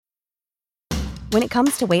When it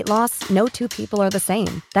comes to weight loss, no two people are the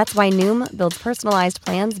same. That's why Noom builds personalized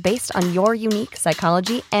plans based on your unique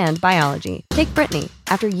psychology and biology. Take Brittany.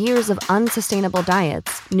 After years of unsustainable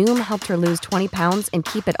diets, Noom helped her lose 20 pounds and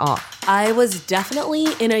keep it off. I was definitely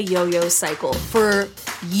in a yo-yo cycle for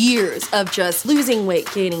years of just losing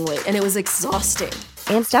weight, gaining weight, and it was exhausting.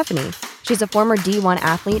 And Stephanie. She's a former D1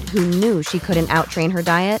 athlete who knew she couldn't out-train her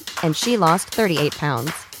diet, and she lost 38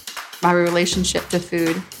 pounds. My relationship to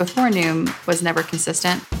food before Noom was never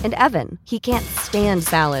consistent. And Evan, he can't stand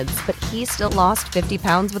salads, but he still lost 50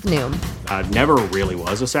 pounds with Noom. I never really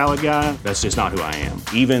was a salad guy. That's just not who I am.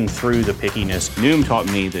 Even through the pickiness, Noom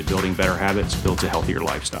taught me that building better habits builds a healthier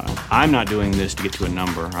lifestyle. I'm not doing this to get to a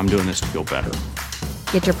number. I'm doing this to feel better.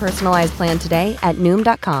 Get your personalized plan today at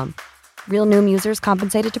Noom.com. Real Noom users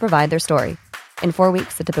compensated to provide their story. In 4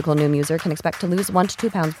 weeks, the typical Noom user can expect to lose 1 to 2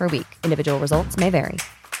 pounds per week. Individual results may vary.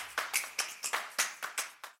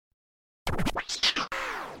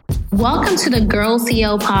 Welcome to the Girl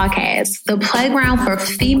CEO podcast, the playground for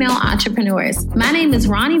female entrepreneurs. My name is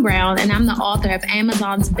Ronnie Brown, and I'm the author of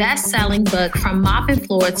Amazon's best-selling book, From Mopping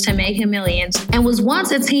Floors to Making Millions, and was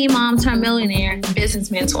once a teen mom turned millionaire business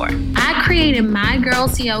mentor. I created my Girl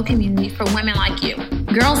CEO community for women like you.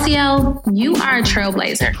 Girl CEO, you are a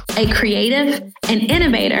trailblazer, a creative, an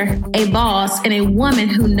innovator, a boss, and a woman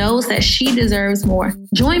who knows that she deserves more.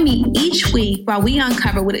 Join me each week while we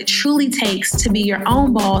uncover what it truly takes to be your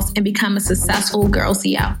own boss and become a successful Girl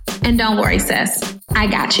CEO. And don't worry, sis, I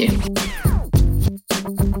got you.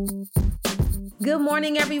 Good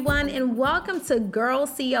morning, everyone, and welcome to Girl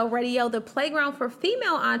CEO Radio, the playground for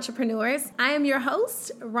female entrepreneurs. I am your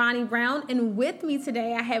host, Ronnie Brown, and with me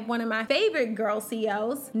today, I have one of my favorite Girl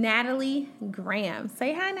CEOs, Natalie Graham.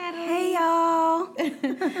 Say hi, Natalie. Hey,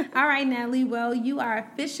 y'all. All right, Natalie. Well, you are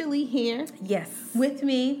officially here. Yes. With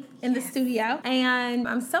me in the studio, and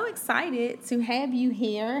I'm so excited to have you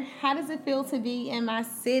here. How does it feel to be in my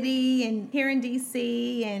city and here in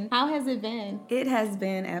DC, and how has it been? It has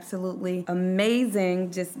been absolutely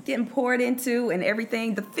amazing, just getting poured into and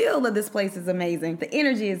everything. The feel of this place is amazing. The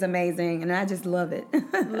energy is amazing, and I just love it.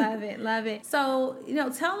 Love it, love it. So,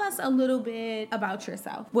 tell us a little bit about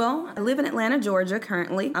yourself. Well, I live in Atlanta, Georgia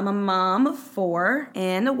currently. I'm a mom of 4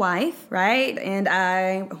 and a wife, right? And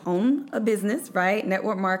I own a business, right?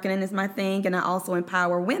 Network marketing is my thing, and I also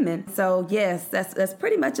empower women. So yes, that's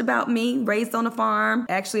pretty much about me. Raised on a farm,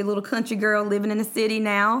 actually a little country girl living in the city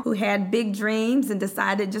now who had big dreams and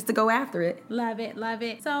decided just to go after it. Love it, love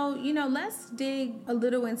it. So, let's dig a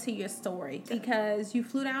little into your story, because you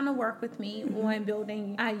flew down to work with me on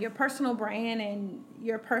building your personal brand and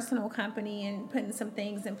your personal company and putting some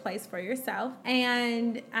things in place for yourself.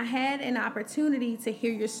 And I had an opportunity to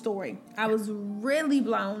hear your story. I was really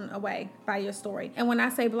blown away by your story. And when I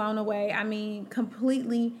say blown away, I mean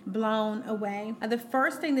completely blown away. The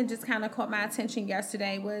first thing that just kind of caught my attention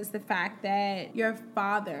yesterday was the fact that your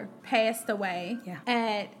father passed away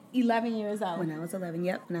at 11 years old. When I was 11,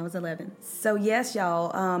 when I was 11. So yes,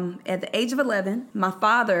 y'all, at the age of 11, my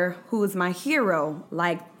father, who was my hero,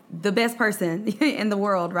 like the best person in the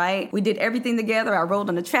world, right? We did everything together. I rode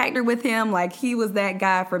on a tractor with him. Like, he was that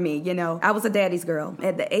guy for me, I was a daddy's girl.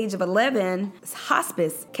 At the age of 11,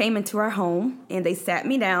 hospice came into our home, and they sat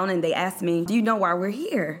me down and they asked me, do you know why we're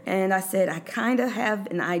here? And I said, I kind of have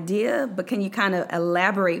an idea, but can you kind of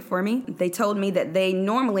elaborate for me? They told me that they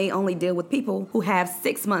normally only deal with people who have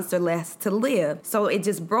 6 months or less to live. So it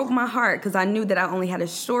just broke my heart, because I knew that I only had a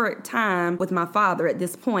short time with my father at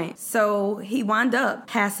this point. So he wound up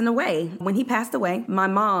passing away. When he passed away, my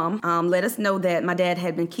mom let us know that my dad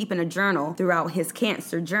had been keeping a journal throughout his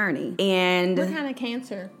cancer journey. And what kind of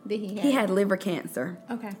cancer did he have? He had liver cancer.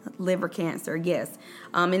 Okay. Liver cancer, yes.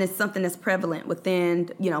 And it's something that's prevalent within,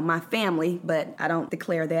 my family, but I don't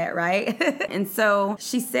declare that, right? And so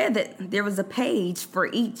she said that there was a page for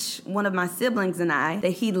each one of my siblings and I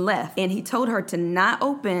that he left. And he told her to not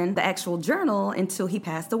open the actual journal until he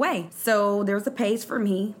passed away. So there was a page for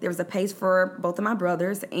me. There was a page for both of my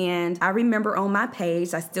brothers. And I remember on my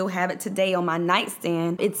page, I still have it today on my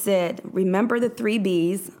nightstand, it said, remember the 3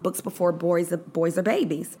 Bs, books before boys are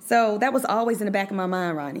babies. So that was always in the back of my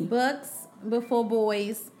mind, Ronnie. Books before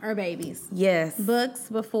boys are babies. Yes. Books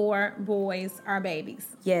before boys are babies.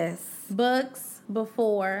 Yes. Books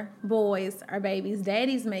before boys are babies.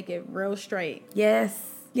 Daddies make it real straight. Yes.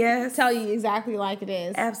 Yes. Tell you exactly like it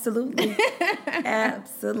is. Absolutely.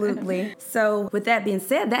 Absolutely. So with that being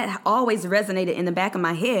said, that always resonated in the back of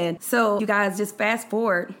my head. So you guys just fast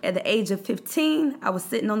forward. At the age of 15, I was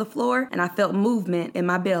sitting on the floor and I felt movement in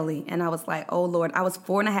my belly. And I was like, oh Lord, I was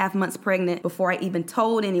 4.5 months pregnant before I even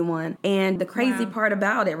told anyone. And the crazy part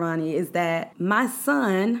about it, Ronnie, is that my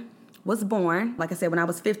son was born, like I said, when I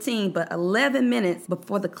was 15, but 11 minutes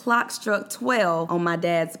before the clock struck 12 on my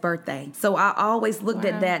dad's birthday. So I always looked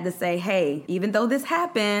at that to say, hey, even though this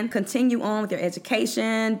happened, continue on with your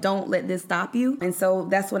education. Don't let this stop you. And so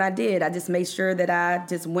that's what I did. I just made sure that I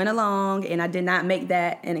just went along, and I did not make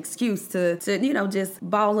that an excuse to just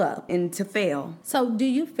ball up and to fail. So do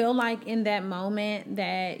you feel like in that moment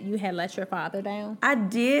that you had let your father down? I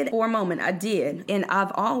did for a moment. I did. And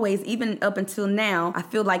I've always, even up until now, I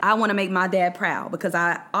feel like I want to make my dad proud because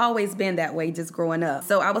I always been that way just growing up.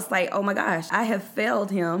 So I was like, oh my gosh, I have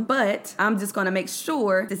failed him, but I'm just going to make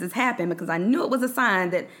sure this has happened because I knew it was a sign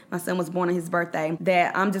that my son was born on his birthday,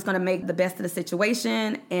 that I'm just going to make the best of the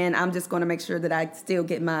situation, and I'm just going to make sure that I still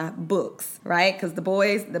get my books, right? Because the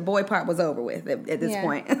boy part was over with at this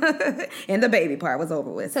point. And the baby part was over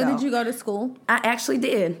with. So did you go to school? I actually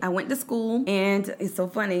did. I went to school, and it's so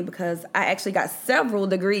funny because I actually got several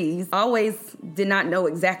degrees. Always did not know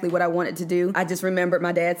exactly what I wanted to do. I just remembered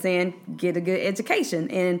my dad saying, get a good education.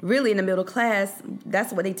 And really in the middle class,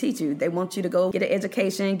 that's what they teach you. They want you to go get an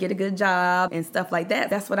education, get a good job, and stuff like that.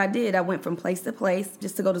 That's what I did. I went from place to place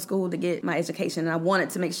just to go to school to get my education. And I wanted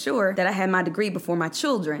to make sure that I had my degree before my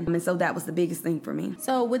children. And so that was the biggest thing for me.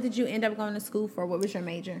 So what did you end up going to school for? What was your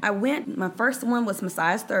major? My first one was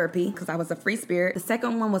massage therapy because I was a free spirit. The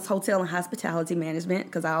second one was hotel and hospitality management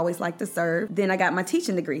because I always liked to serve. Then I got my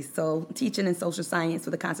teaching degree, so teaching and social science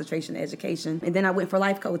with a concentration in education. And then I went for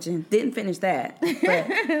life coaching. Didn't finish that.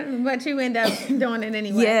 But, but you end up doing it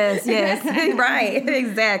anyway. Yes. Right.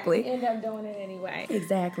 Exactly. End up doing it anyway.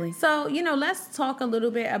 Exactly. So, let's talk a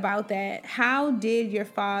little bit about that. How did your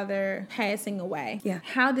father passing away? Yeah.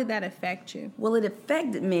 How did that affect you? Well, it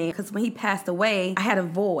affected me because when he passed away, I had a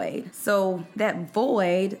void. So that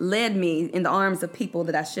void led me in the arms of people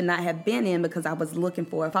that I should not have been in because I was looking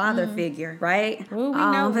for a father figure, right? Ooh,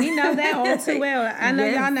 we know that all too well. I know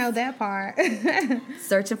y'all know that part.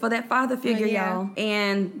 Searching for that father figure, y'all.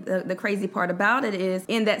 And the crazy part about it is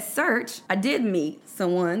in that search, I did meet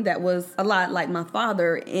someone that was a lot like my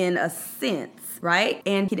father in a sense. Right?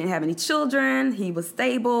 And he didn't have any children. He was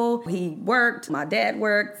stable. He worked. My dad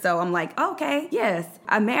worked. So I'm like, okay, yes.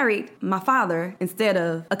 I married my father instead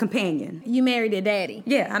of a companion. You married a daddy?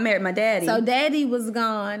 Yeah, I married my daddy. So daddy was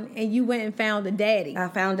gone and you went and found a daddy. I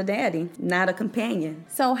found a daddy, not a companion.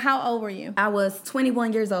 So how old were you? I was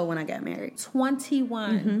 21 years old when I got married.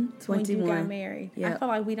 21? Mm-hmm. 21. When you got married. Yep. I feel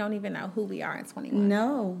like we don't even know who we are at 21.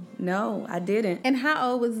 No, I didn't. And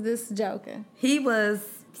how old was this joker? He was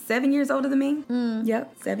 7 years older than me.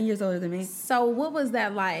 Yep, 7 years older than me. So what was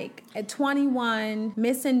that like? At 21,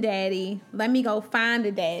 missing daddy, let me go find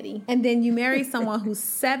a daddy. And then you marry someone who's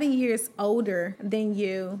 7 years older than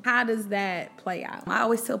you. How does that play out? I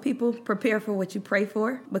always tell people, prepare for what you pray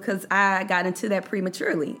for, because I got into that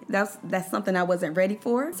prematurely. That's something I wasn't ready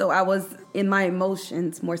for. So I was in my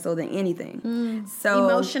emotions more so than anything. So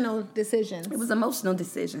emotional decisions. It was an emotional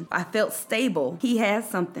decision. I felt stable. He had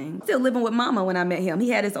something. Still living with mama when I met him. He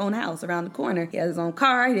had his own house around the corner. He had his own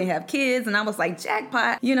car. He didn't have kids. And I was like,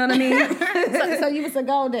 jackpot. You know what I mean? so you was a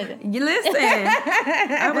gold digger. You listen.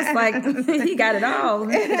 I was like, he got it all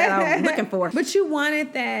that I was looking for. But you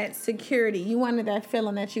wanted that security. You wanted that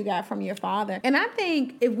feeling that you got from your father. And I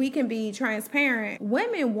think if we can be transparent,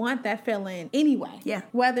 women want that feeling anyway. Yeah.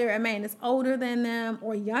 Whether a man is older than them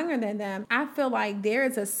or younger than them, I feel like there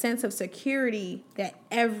is a sense of security that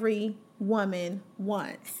every woman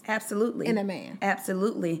wants. Absolutely. In a man.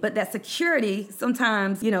 Absolutely. But that security,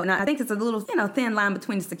 sometimes, and I think it's a little, thin line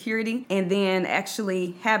between the security and then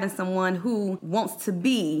actually having someone who wants to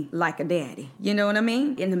be like a daddy. You know what I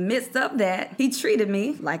mean? In the midst of that, he treated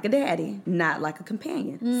me like a daddy, not like a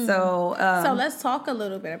companion. So let's talk a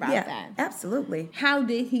little bit about that. Absolutely. How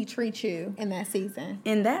did he treat you in that season?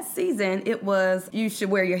 In that season, it was, you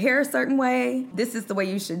should wear your hair a certain way. This is the way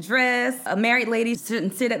you should dress. A married lady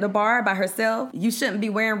shouldn't sit at the bar by herself. You shouldn't be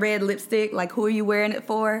wearing red lipstick. Like, who are you wearing it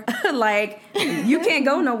for? Like, you can't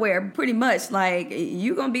go nowhere, pretty much. Like,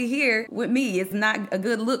 you gonna be here with me. It's not a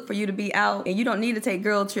good look for you to be out, and you don't need to take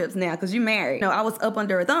girl trips now because you're married. I was up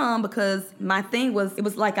under a thumb because my thing was, it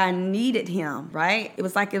was like I needed him, right? It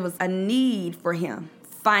was like it was a need for him.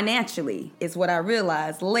 Financially is what I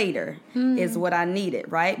realized later is what I needed,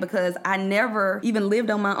 right? Because I never even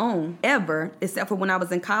lived on my own ever, except for when I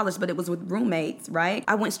was in college, but it was with roommates, right?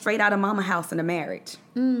 I went straight out of mama house into marriage.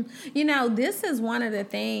 You know, this is one of the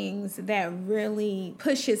things that really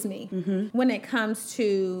pushes me when it comes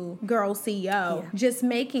to Girl CEO. Yeah. Just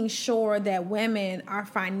making sure that women are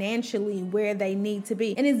financially where they need to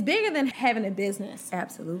be. And it's bigger than having a business.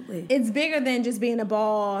 Absolutely. It's bigger than just being a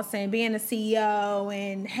boss and being a CEO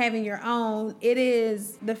and having your own. It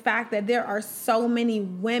is the fact that there are so many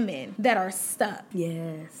women that are stuck.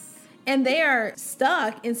 Yes. And they are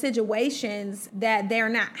stuck in situations that they're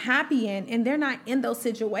not happy in, and they're not in those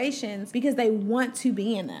situations because they want to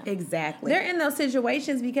be in them. Exactly. They're in those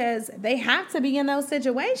situations because they have to be in those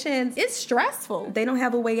situations. It's stressful. They don't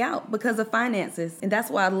have a way out because of finances. And that's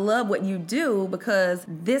why I love what you do, because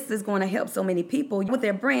this is going to help so many people with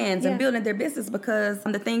their brands and building their business, because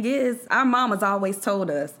the thing is, our mamas always told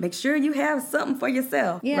us, make sure you have something for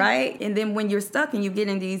yourself, right? And then when you're stuck and you get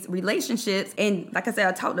in these relationships, and like I said,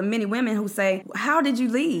 I talked to many women who say, how did you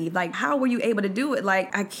leave? Like, how were you able to do it?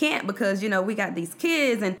 Like, I can't, because, you know, we got these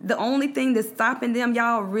kids, and the only thing that's stopping them,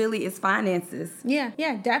 y'all, really is finances. Yeah,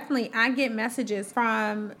 definitely. I get messages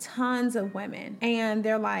from tons of women, and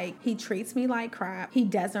they're like, he treats me like crap. He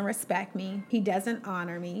doesn't respect me. He doesn't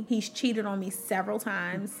honor me. He's cheated on me several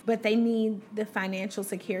times, but they need the financial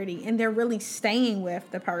security, and they're really staying with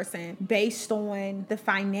the person based on the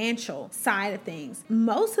financial side of things.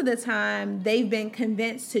 Most of the time, they've been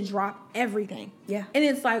convinced to drop everything. Yeah. And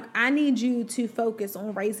it's like, I need you to focus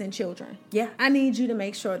on raising children. Yeah. I need you to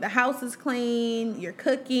make sure the house is clean, you're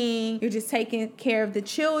cooking, you're just taking care of the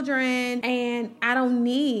children, and I don't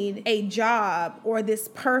need a job or this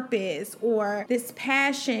purpose or this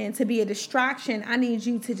passion to be a distraction. I need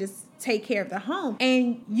you to just take care of the home.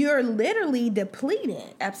 And you're literally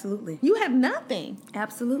depleted. Absolutely. You have nothing.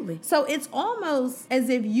 Absolutely. So it's almost as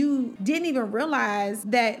if you didn't even realize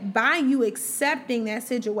that by you accepting that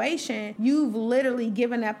situation, you've literally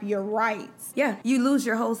given up your rights. Yeah, you lose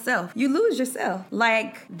your whole self. You lose yourself.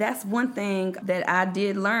 Like, that's one thing that I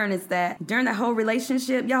did learn, is that during that whole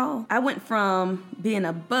relationship, y'all, I went from being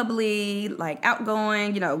a bubbly, like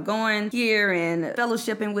outgoing, you know, going here and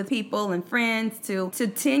fellowshipping with people and friends to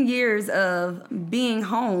 10 years of being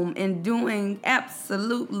home and doing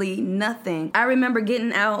absolutely nothing. I remember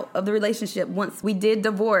getting out of the relationship once we did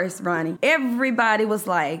divorce, Ronnie. Everybody was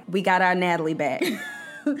like, we got our Natalie back.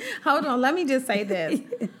 Hold on, let me just say this.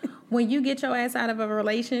 When you get your ass out of a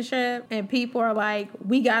relationship and people are like,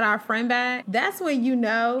 we got our friend back, that's when you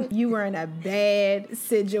know you were in a bad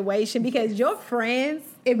situation, because your friends,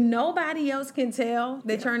 if nobody else can tell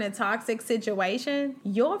that you're in a toxic situation,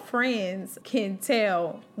 your friends can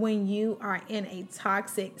tell when you are in a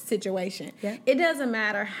toxic situation. Yeah. It doesn't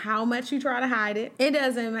matter how much you try to hide it. It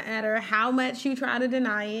doesn't matter how much you try to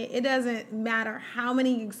deny it. It doesn't matter how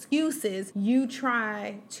many excuses you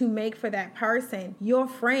try to make for that person. Your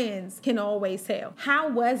friends can always tell. How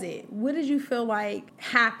was it? What did you feel like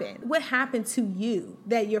happened? What happened to you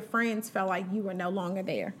that your friends felt like you were no longer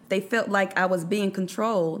there? They felt like I was being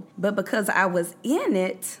controlled. But because I was in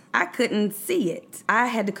it, I couldn't see it. I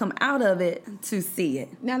had to come out of it to see it.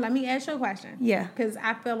 Now, let me ask you a question. Yeah. Because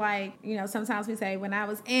I feel like, you know, sometimes we say, when I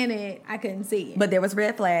was in it, I couldn't see it. But there was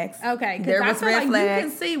red flags. Okay. There was red flags. You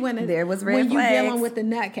can see when there was red when flags. you're dealing with the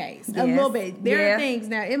nutcase. Yes. A little bit. There are things.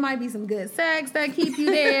 Now, it might be some good sex that keep you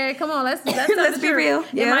there. Come on, let's be real.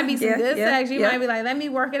 It might be some good sex. You might be like, let me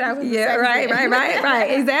work it out with the sex.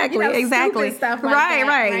 Right. Exactly. You know, exactly. Stupid stuff like that.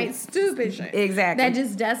 Right. Stupid shit. Exactly. That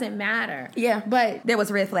just doesn't matter. Yeah. But there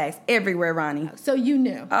was red flags everywhere, Ronnie. So you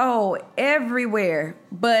knew. Oh, everywhere.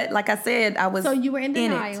 But like I said, I was. So you were in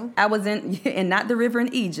denial. I was in, and not the river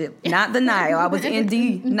in Egypt, not the Nile. I was in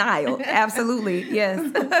denial. Absolutely. Yes.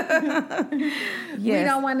 Yes. We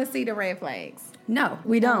don't want to see the red flags. No,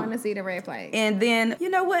 we don't want to see the red flags. And then, you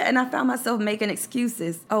know what? And I found myself making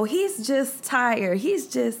excuses. Oh, he's just tired. He's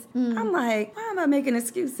just, I'm like, why am I making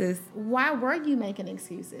excuses? Why were you making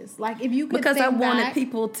excuses? Like, if you could Because I wanted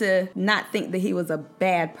people to not think that he was a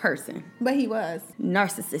bad person. But he was.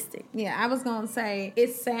 Narcissistic. Yeah, I was going to say,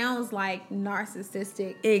 it sounds like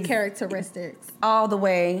narcissistic characteristics. All the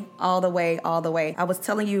way. I was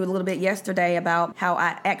telling you a little bit yesterday about how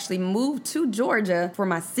I actually moved to Georgia for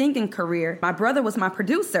my singing career. My brother was my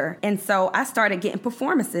producer, and so I started getting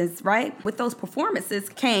performances, right? With those performances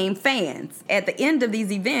came fans. At the end of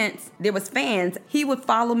these events, there was fans. He would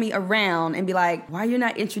follow me around and be like, why are you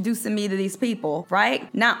not introducing me to these people,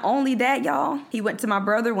 right? Not only that, y'all, he went to my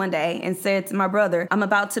brother one day and said to my brother, I'm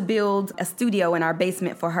about to build a studio in our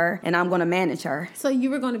basement for her, and I'm going to manage her. So you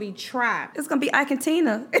were going to be trapped. It's going to be Ike and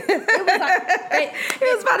Tina. It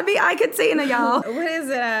was about to be Ike and Tina, y'all. What is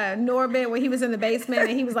it, Norbit, where he was in the basement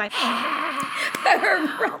and he was like,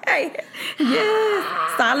 Right.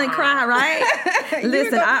 Yes. Silent cry, right?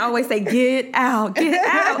 Listen, I always say, get out, get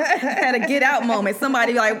out. Had a get out moment.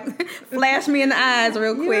 Somebody like flash me in the eyes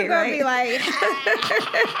real quick, right? Be like,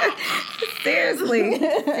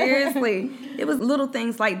 Seriously. It was little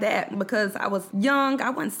things like that because I was young. I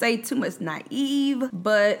wouldn't say too much naive,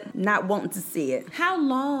 but not wanting to see it. how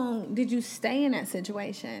long did you stay in that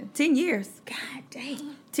situation? 10 years. God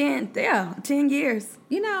dang. 10 years.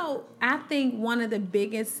 You know, I think one of the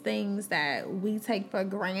biggest things that we take for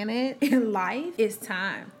granted in life is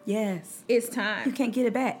time. Yes. It's time. You can't get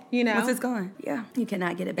it back. You know? Once it's gone. Yeah. You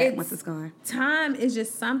cannot get it back once it's gone. Time is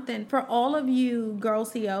just something. For all of you girl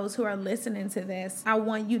CEOs who are listening to this, I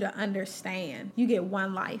want you to understand. You get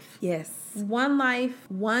one life. Yes. One life,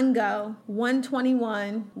 one go,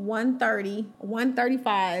 121, 130,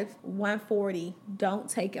 135, 140. Don't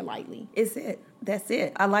take it lightly. It's it. That's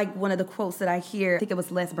it. I like one of the quotes that I hear. I think it was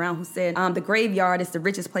Les Brown who said, the graveyard is the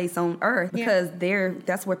richest place on earth because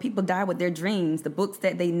that's where people die with their dreams, the books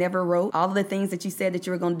that they never wrote, all of the things that you said that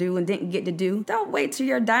you were going to do and didn't get to do. Don't wait till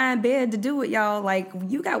your dying bed to do it, y'all. Like,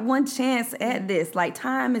 you got one chance at this. Like,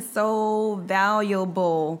 time is so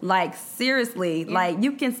valuable. Like, seriously, like,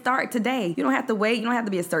 you can start today. You don't have to wait. You don't have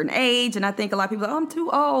to be a certain age. And I think a lot of people are, I'm too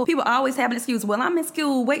old. People always have an excuse. Well, I'm in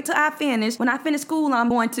school. Wait till I finish. When I finish school, I'm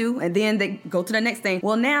going to. And then they go to the next thing.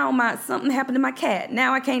 Well, now something happened to my cat.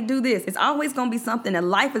 Now I can't do this. It's always going to be something, and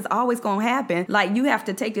life is always going to happen. Like, you have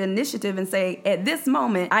to take the initiative and say, at this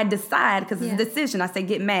moment, I decide, because it's a decision. I say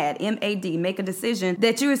get mad, M-A-D, make a decision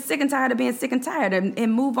that you're sick and tired of being sick and tired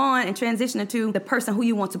and move on and transition into the person who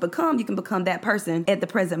you want to become. You can become that person at the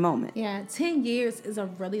present moment. Yeah, 10 years is a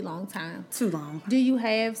really long time. Too long. Do you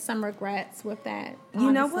have some regrets with that?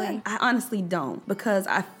 You know what? I honestly don't, because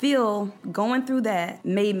I feel going through that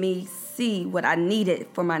made me see what I needed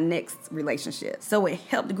for my next relationship. So it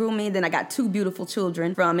helped groom me. Then I got 2 beautiful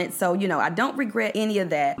children from it. So, I don't regret any of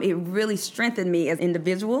that. It really strengthened me as an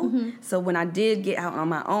individual. Mm-hmm. So when I did get out on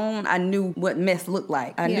my own, I knew what mess looked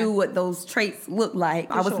like. I knew what those traits looked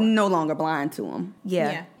like. I was no longer blind to them.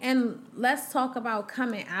 Yeah. And let's talk about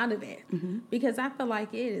coming out of it, because I feel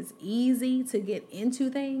like it is easy to get into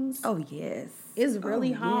things. Oh, yes. It's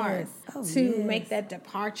really hard to make that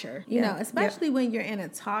departure, you know, especially when you're in a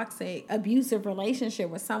toxic, abusive relationship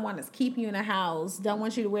with someone that's keeping you in a house, don't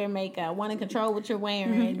want you to wear makeup, want to control what you're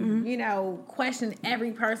wearing, you know, question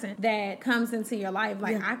every person that comes into your life.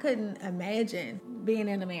 Like, I couldn't imagine being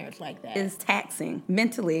in a marriage like that. It's taxing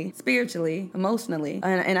mentally, spiritually, emotionally.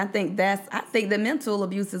 And I think that mental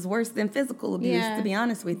abuse is worse than physical abuse, to be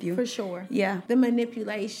honest with you. For sure. Yeah. The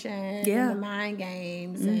manipulation, and the mind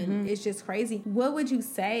games, and it's just crazy. What would you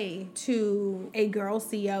say to a girl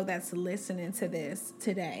CEO that's listening to this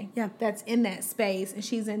today? Yeah. That's in that space and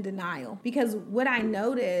she's in denial? Because what I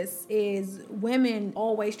notice is women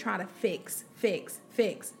always try to fix. And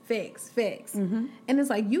it's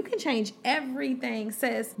like, you can change everything,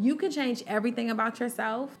 sis. You can change everything about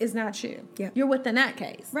yourself. It's not you. Yeah. You're with the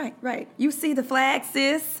nutcase. Right. You see the flags,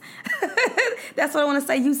 sis. That's what I want to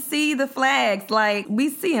say. You see the flags. Like, we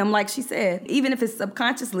see them, like she said. Even if it's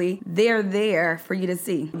subconsciously, they're there for you to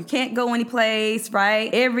see. You can't go any place,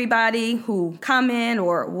 right? Everybody who comment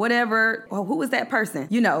or whatever, well, who is that person?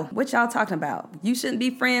 You know, what y'all talking about? You shouldn't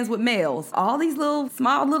be friends with males. All these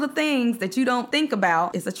small little things that you don't think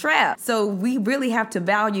about, it's a trap. So we really have to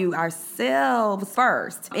value ourselves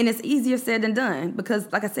first. And it's easier said than done,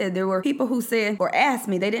 because like I said, there were people who said or asked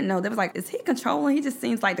me, they didn't know. They was like, is he controlling? He just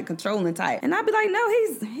seems like the controlling type. And I'd be like, no,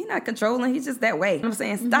 he's not controlling. He's just that way. You know what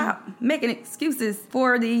I'm saying? Stop making excuses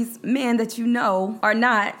for these men that you know are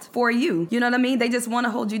not for you. You know what I mean? They just want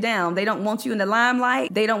to hold you down. They don't want you in the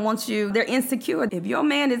limelight. They don't want you. They're insecure. If your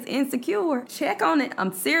man is insecure, check on it.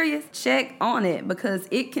 I'm serious. Check on it, because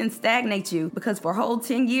it can stagnate you. Because for a whole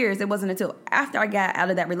 10 years, it wasn't until after I got out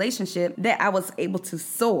of that relationship that I was able to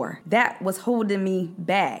soar. That was holding me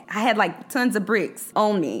back. I had like tons of bricks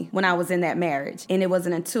on me when I was in that marriage. And it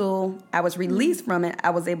wasn't until I was released from it, I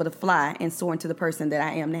was able to fly and soar into the person that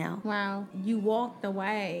I am now. Wow. You walked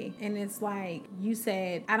away and it's like you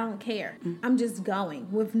said, I don't care. I'm just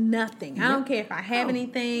going with nothing. I don't care if I have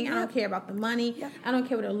anything. I don't care about the money. I don't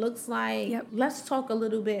care what it looks like. Let's talk a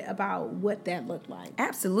little bit about what that looked like.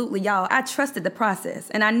 Absolutely, y'all. I trusted the process,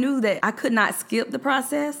 and I knew that I could not skip the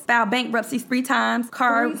process. Filed bankruptcy 3 times,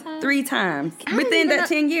 carved 3 times within that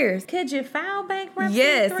 10 years. Could you file bankruptcy?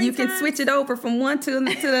 Yes, 3 you can times? switch it over from one to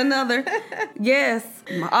another. Yes.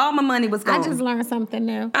 All my money was gone. I just learned something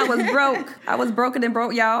new. I was broke. I was broker than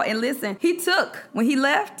broke, y'all. And listen, when he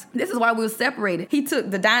left, this is why we were separated. He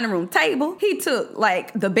took the dining room table. He took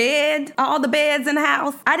like the bed, all the beds in the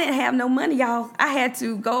house. I didn't have no money, y'all. I had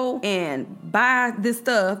to go and buy this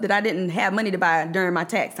stuff that I didn't have money to buy during my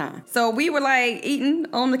tax time. So we were like eating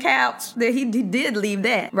on the couch. That he did leave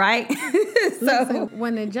that, right? Listen,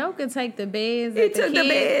 when the Joker take the beds,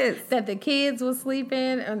 that the kids was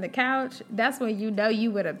sleeping on the couch, that's when you know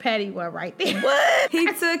you with a petty one right there. What? He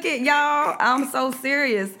took it, y'all. I'm so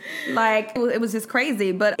serious. Like, it was just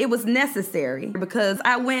crazy, but it was necessary because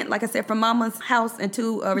I went, like I said, from mama's house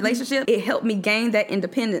into a relationship. It helped me gain that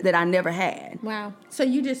independence that I never had. Wow. So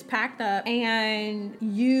you just packed up and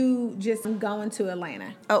you just going to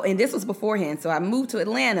Atlanta. Oh, and this was beforehand. So I moved to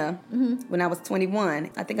Atlanta when I was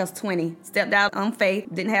 21. I think I was 20. Stepped out on faith.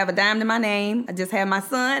 Didn't have a dime to my name. I just had my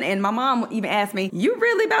son. And my mom even asked me, you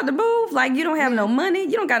really about to move? Like, you don't have no money?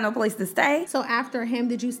 You don't got no place to stay? So after him,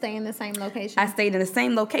 did you stay in the same location? I stayed in the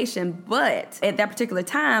same location, but at that particular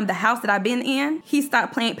time, the house that I've been in, he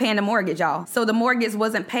stopped paying the mortgage, y'all. So the mortgage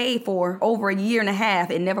wasn't paid for over a year and a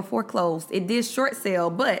half. It never foreclosed. It did short sale,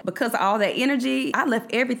 but because of all that energy, I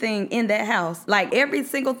left everything in that house. Like every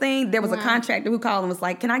single thing, there was a contractor who called and was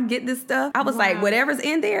like, can I get this stuff? I was like, whatever's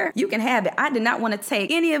in there, you can have it. I did not want to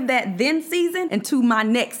take any of that then season into my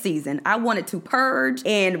next season. I wanted to purge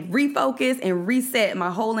and refocus and reset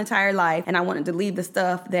my whole entire life. And I wanted to leave the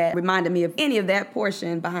stuff that reminded me of any of that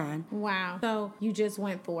portion behind. Wow. So you just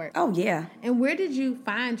went for it. Oh, yeah. And where did you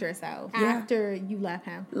find yourself after you left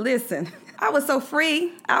him? Listen, I was so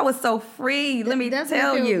free. Let me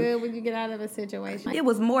tell you. Good when you get out of a situation. It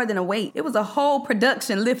was more than a weight. It was a whole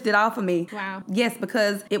production lifted off of me. Wow. Yes,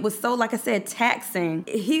 because it was so, like I said, taxing.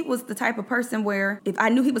 He was the type of person where if I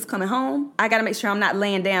knew he was coming home, I got to make sure I'm not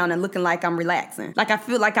laying down and looking like I'm relaxing. Like I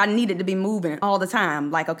feel like I needed to be moving all the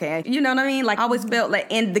time. Like, okay, you know what I mean? Like I always felt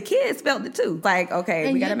like, and the kids felt it too. Like, okay,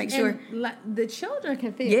 and we got to make sure. The children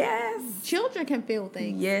can feel. Yes. Children can feel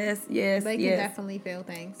things. Yes. They can definitely feel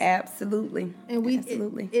things. Absolutely. And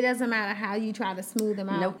Absolutely. It doesn't matter how you try to smooth them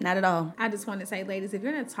out. Nope, not at all. I just want to say, ladies, if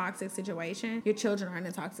you're in a toxic situation, your children are in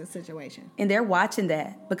a toxic situation. And they're watching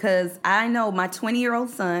that because I know my 20-year-old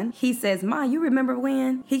son, he says, Ma, you remember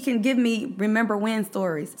when? He can give me remember when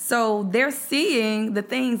stories. So they're seeing the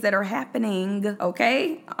things that are happening,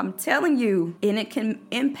 okay? I'm telling you. And it can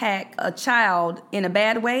impact a child in a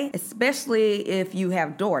bad way, especially if you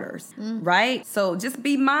have daughters, right? So just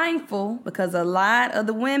be mindful because a lot of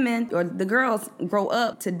the women or the girls grow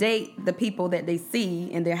up to date the people that they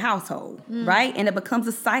see in their household, right? And it becomes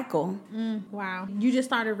a cycle. Wow. You just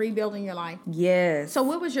started rebuilding your life. Yes. So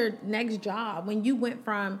what was your next job when you went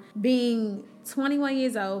from being 21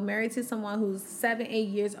 years old, married to someone who's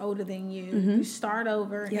 7-8 years older than you? You start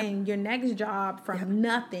over and your next job from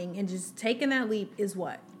nothing and just taking that leap is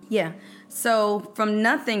what? Yeah. So from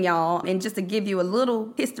nothing, y'all, and just to give you a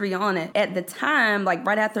little history on it, at the time, like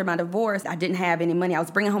right after my divorce, I didn't have any money. I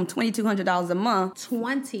was bringing home $2,200 a month.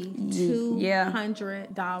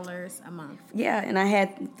 $2,200 a month. Yeah, and I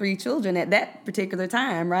had 3 children at that particular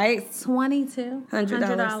time, right?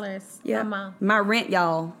 $2,200 a month. My rent,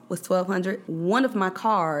 y'all, was $1,200. One of my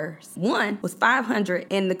cars, was $500.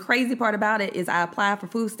 And the crazy part about it is I applied for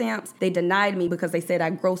food stamps. They denied me because they said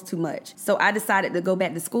I grossed too much. So I decided to go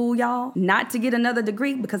back to school, y'all. Not to get another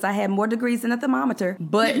degree because I had more degrees than a thermometer,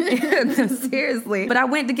 but seriously. But I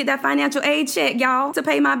went to get that financial aid check, y'all, to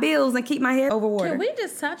pay my bills and keep my head over water. Can we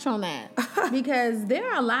just touch on that? Because there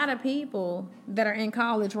are a lot of people that are in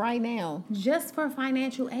college right now just for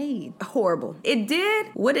financial aid. Horrible. It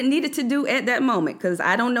did what it needed to do at that moment because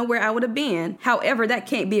I don't know where I would have been. However, that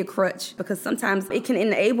can't be a crutch because sometimes it can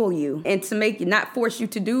enable you and to make you not force you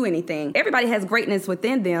to do anything. Everybody has greatness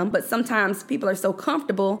within them, but sometimes people are so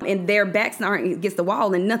comfortable and their backs aren't against the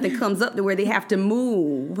wall and nothing comes up to where they have to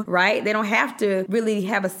move, right? They don't have to really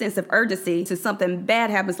have a sense of urgency to something bad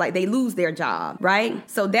happens, like they lose their job, right?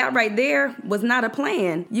 So that right there was not a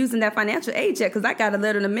plan, using that financial aid check, because I got a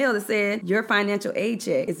letter in the mail that said, your financial aid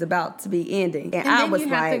check is about to be ending. And I was then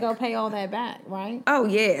you have to go pay all that back, right? Oh,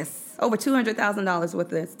 yes. Over $200,000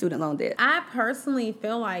 worth of student loan debt. I personally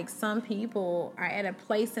feel like some people are at a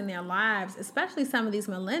place in their lives, especially some of these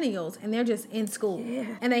millennials, and they're just in school.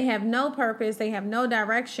 Yeah. And they have no purpose, they have no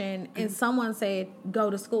direction, and someone said, go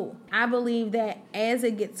to school. I believe that as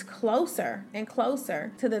it gets closer and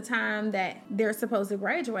closer to the time that they're supposed to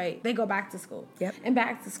graduate, they go back to school. Yep. And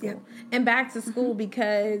back to school. Yep. And back to school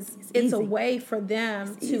because it's a way for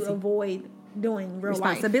them to avoid doing real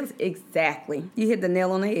responsibility. Life. Exactly. You hit the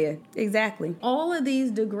nail on the head. Exactly. All of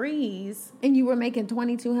these degrees, and you were making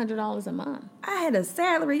 $2,200 a month. I had a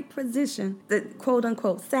salaried position, the quote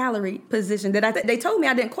unquote salaried position that they told me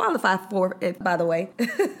I didn't qualify for it, by the way.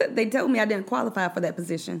 They told me I didn't qualify for that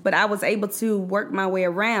position, but I was able to work my way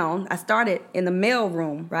around. I started in the mail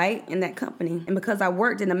room, right, in that company. And because I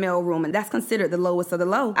worked in the mail room, and that's considered the lowest of the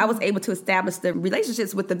low, I was able to establish the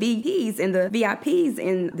relationships with the VPs and the VIPs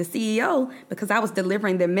and the CEO because I was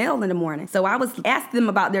delivering their mail in the morning. So I was asking them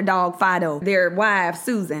about their dog Fido, their wife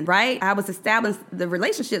Susan, right? I was establishing the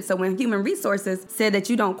relationship. So when Human Resources said that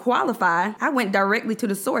you don't qualify, I went directly to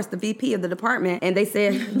the source, the VP of the department, and they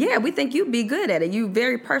said, yeah, we think you'd be good at it. You're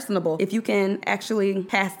very personable. If you can actually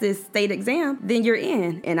pass this state exam, then you're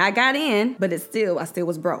in. And I got in, but I still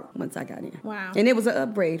was broke once I got in. Wow. And it was an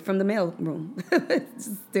upgrade from the mail room.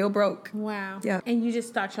 Still broke. Wow. Yeah. And you just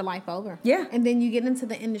start your life over. Yeah. And then you get into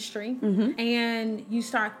the industry and you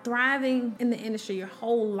start thriving in the industry. Your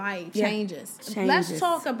whole life changes. Let's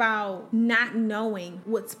talk about not knowing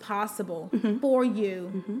what's possible for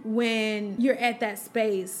you when you're at that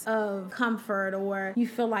space of comfort, or you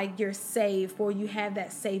feel like you're safe, or you have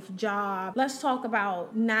that safe job. Let's talk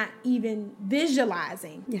about not even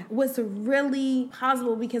visualizing what's really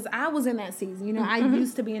possible, because I was in that season. You know, I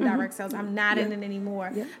used to be in direct sales. I'm not in it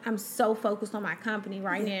anymore. I'm so focused on my company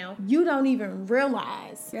right now. You don't even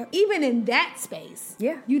realize, even in that space,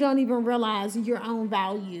 you don't even realize your own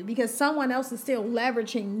value because someone else is still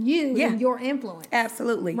leveraging you and your influence.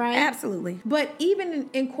 Absolutely. Right? Absolutely. But even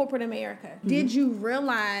in corporate America, did you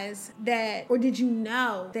realize that, or did you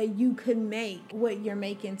know that you could make what you're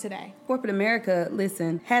making today? Corporate America,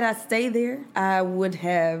 listen, had I stayed there, I would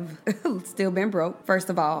have still been broke, first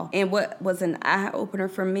of all. And what was an eye-opener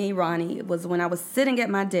for me, Ronnie, was when I was sitting at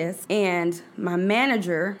my desk and my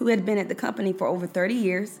manager, who had been at the company for over 30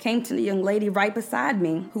 years, came to the young lady right beside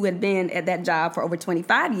me who had been at that job for over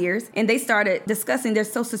 25 years, and they started discussing their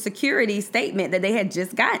Social Security statement that they had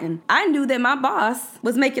just gotten. I knew that my boss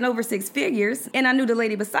was making over 6 figures, and I knew the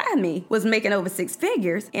lady beside me was making over 6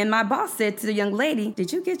 figures, and my boss said to the young lady,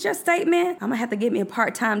 did you get your statement? I'm gonna have to get me a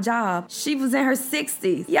part-time job. She was in her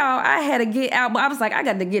 60s. Y'all, I had to get out, but I was like, I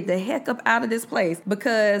got to get the heck up out of this place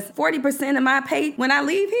because 40% of my pay when I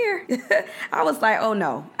leave here, I was like, oh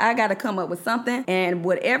no, I got to come up with something. And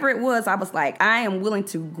whatever it was, I was like, I am willing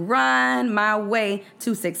to grind my way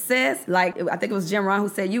to success. Like, I think it was Jim Rohn who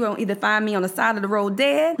said, you won't either find me on the side of the road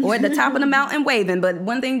dead or at the top of the mountain waving. But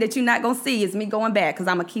one thing that you're not going to see is me going back because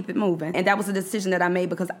I'm going to keep it moving. And that was a decision that I made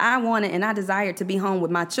because I wanted and I desired to be home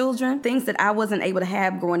with my children, things that I wasn't able to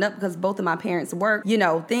have growing up because both of my parents worked, you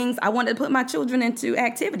know, things I wanted to put my children into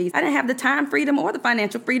activities. I didn't have the time freedom or the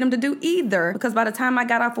financial freedom to do either because by the time I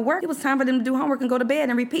got off of work, it was time for them to do homework and go to bed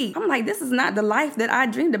and repeat. I'm like, this is not the life that I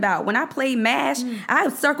dreamed about. When I played MASH, I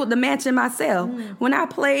circled the mansion myself. When I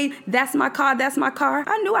played That's My Car,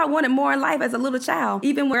 I knew I wanted more in life as a little child.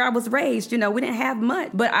 Even where I was raised, you know, we didn't have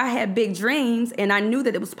much, but I had big dreams and I knew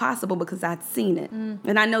that it was possible because I'd seen it.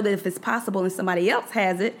 And I know that if it's possible and somebody else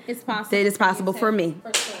has it, it's possible. That it's possible for me.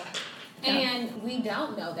 For sure. And we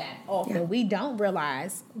don't know that often. Yeah. We don't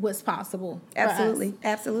realize what's possible. Absolutely.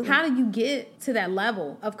 Absolutely. How do you get to that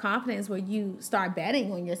level of confidence where you start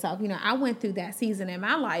betting on yourself? You know, I went through that season in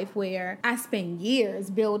my life where I spent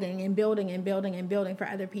years building and building and building and building for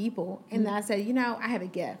other people. And I said, you know, I have a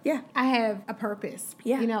gift. Yeah. I have a purpose.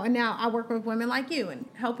 Yeah. You know, and now I work with women like you and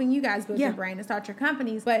helping you guys build your brand and start your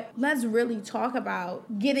companies. But let's really talk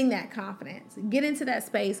about getting that confidence. Get into that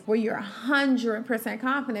space where you're 100%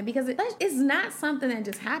 confident because it's not something that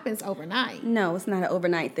just happens overnight. No, it's not an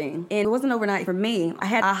overnight thing. And it wasn't overnight for me. I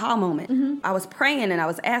had an aha moment. I was praying and I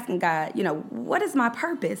was asking God, you know, what is my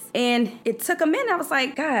purpose? And it took a minute. I was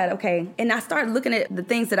like, God, okay. And I started looking at the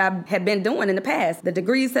things that I had been doing in the past. The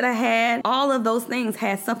degrees that I had, all of those things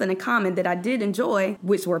had something in common that I did enjoy,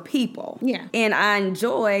 which were people. Yeah. And I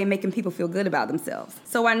enjoy making people feel good about themselves.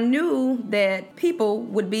 So I knew that people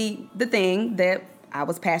would be the thing that I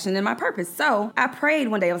was passionate in my purpose. So I prayed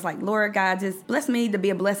one day. I was like, Lord God, just bless me to be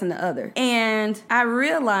a blessing to others. And I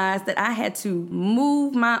realized that I had to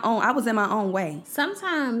move I was in my own way.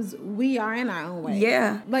 Sometimes we are in our own way.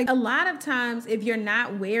 Yeah. Like a lot of times if you're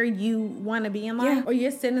not where you want to be in life or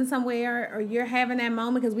you're sitting somewhere or you're having that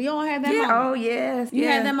moment, because we all have that moment. Oh, yes. You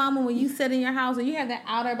have that moment when you sit in your house or you have that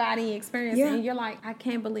outer body experience and you're like, I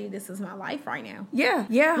can't believe this is my life right now. Yeah.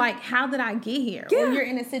 Yeah. Like, how did I get here? Yeah. Or you're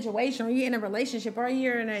in a situation or you're in a relationship or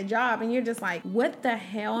you're in a job and you're just like, what the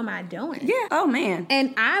hell am I doing? Yeah. Oh, man.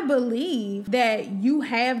 And I believe that you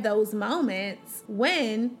have those moments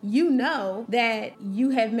when you know that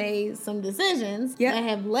you have made some decisions that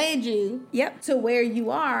have led you to where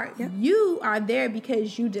you are. You are there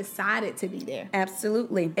because you decided to be there.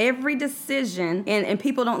 Absolutely. Every decision, and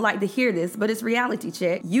people don't like to hear this, but it's reality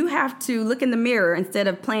check. You have to look in the mirror instead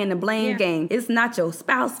of playing the blame game. It's not your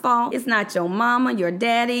spouse's fault. It's not your mama, your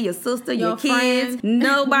daddy, your sister, your kids.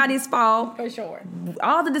 Nobody's fault. For sure.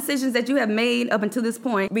 All the decisions that you have made up until this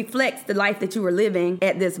point reflects the life that you were living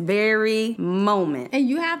at this very moment. And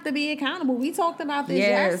you have to be accountable. We talked about this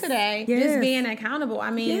yesterday. Just being accountable.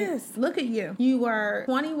 I mean, look at you. You were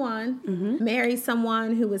 21, married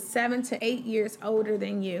someone who was 7 to 8 years older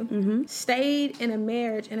than you, stayed in a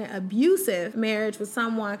marriage, in an abusive marriage with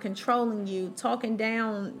someone controlling you, talking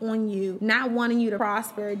down on you, not wanting you to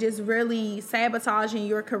prosper, just really sabotaging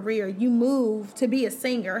your career. You moved to be a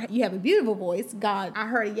singer. You have a beautiful voice. God, I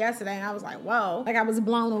heard it yesterday and I was like, whoa, like I was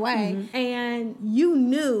blown away. And you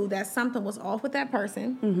knew that something was off with that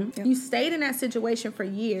person. You stayed in that situation for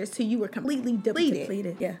years till you were completely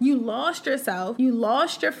depleted. You lost yourself. You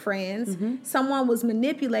lost your friends. Someone was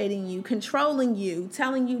manipulating you, controlling you,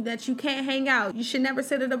 telling you that you can't hang out. You should never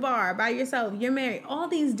sit at a bar by yourself. You're married. All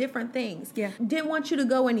these different things. Didn't want you to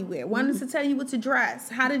go anywhere. Wanted to tell you what to dress,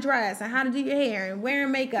 how to dress, and how to do your hair and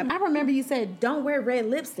wearing makeup. I remember you said, don't wear red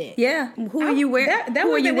lipstick. Who are you wearing?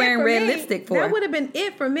 Who are you wearing red lipstick for? That would have been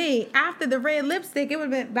it for me. After the red lipstick, it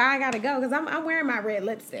would have been, bye, I gotta go, because I'm wearing my red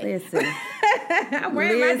lipstick. Listen. I'm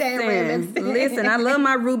wearing my damn red lipstick. Listen, I love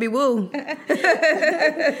my Ruby Woo.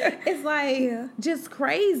 It's like just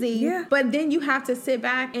crazy. But then you have to sit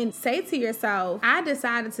back and say to yourself, I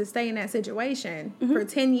decided to stay in that situation for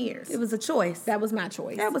 10 years. It was a choice. That was my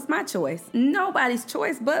choice. That was my choice. Nobody's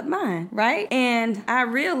choice but mine, right? And I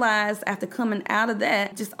realized after coming out of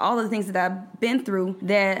that, just all of the things that I've been through,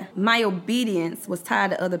 that my obedience was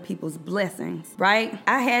tied to other people's blessings, right?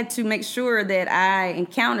 I had to make sure that I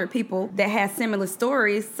encountered people that had similar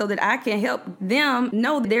stories so that I can help them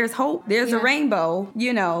know there's hope, there's a rainbow,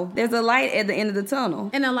 you know, there's a light at the end of the tunnel.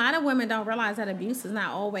 And a lot of women don't realize that abuse is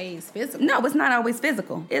not always physical. No, it's not always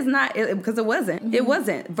physical. It's not, because it wasn't. It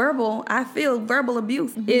wasn't. Verbal, I feel verbal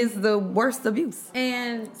abuse is the worst abuse.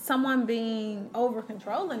 And someone being over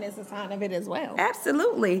controlling is a sign of it as well.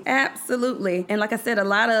 Absolutely. Absolutely. And like I said, a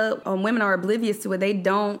lot of women are oblivious to it. They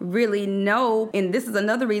don't really know. And this is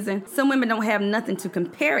another reason. Some women don't have nothing to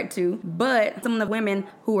compare it to, but some of the women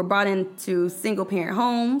who were brought into single parent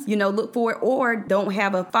homes, you know, look for it, or don't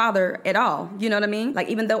have a father at all. You know what I mean? Like,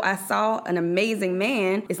 even though I saw an amazing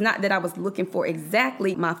man, it's not that I was looking for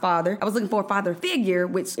exactly my father. I was looking for a father figure,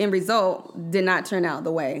 which in result did not turn out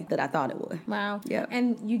the way that I thought it would. Wow. Yeah.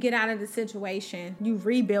 And you get out of the situation, you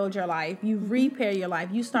rebuild your life, you repair your life,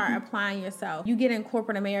 you start applying yourself. You get in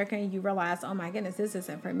corporate America and you realize, oh my goodness, this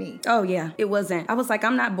isn't for me. Oh yeah, it wasn't. I was like,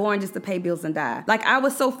 I'm not born just to pay bills and die. Like, I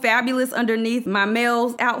was so fabulous underneath my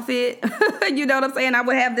male's outfit. You know what I'm saying? I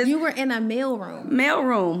would have this. You were in a mailroom.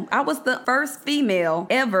 Mailroom. I was the first female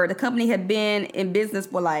ever. The company had been in business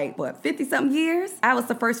for like, 50-something years? I was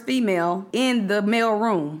the first female in the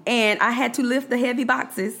mailroom. And I had to lift the heavy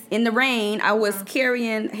boxes in the rain. I was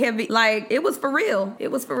carrying heavy, like, it was for real.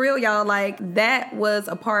 It was for real, y'all. Like, that was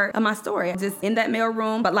a part of my story. Just in that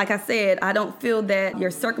mailroom. But like I said, I don't feel that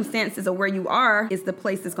your circumstances or where you are is the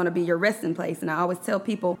place that's going to be your resting place. And I always tell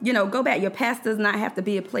people, you know, go back. Your past does not have to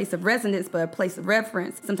be a place of residence, but a place of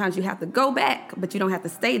reference. Sometimes you have to go back, but you don't have to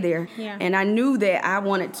stay there. Yeah. And I knew that I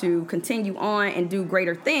wanted to continue on and do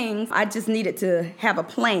greater things. I just needed to have a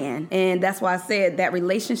plan. And that's why I said that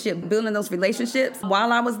relationship, building those relationships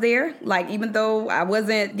while I was there, like, even though I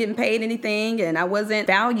wasn't getting paid anything and I wasn't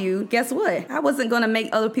valued, guess what? I wasn't going to make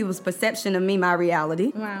other people's perception of me my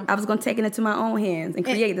reality. Wow. I was going to take it into my own hands and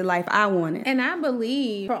create the life I wanted. And I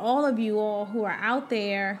believe for all of you all who are out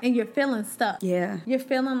there and you're feeling stuck. Yeah. You're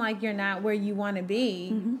feeling like you're not where you want to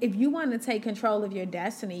be. If you want to take control of your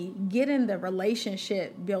destiny, get in the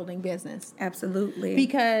relationship building business. Absolutely.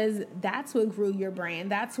 Because that's what grew your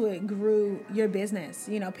brand. That's what grew your business.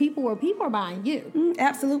 You know, people are buying you.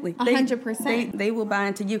 Absolutely. 100%. They will buy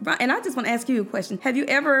into you. And I just want to ask you a question. Have you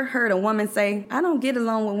ever heard a woman say, I don't get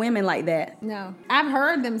along with women like that? No. I've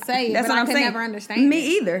heard them say it, That's but what I I'm could saying. never understand Me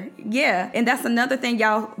it. either. Yeah. And that's another thing,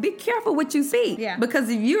 y'all. Be careful what you see. Yeah. Because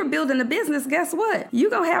if you're building a business, guess what? You're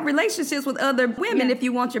going to have relationships with other women if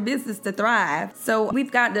you want your business to thrive. So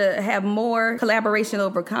we've got to have more collaboration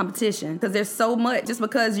over competition, because there's so much. Just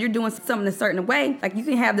because you're doing something a certain way, like, you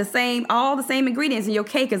can have all the same ingredients, and your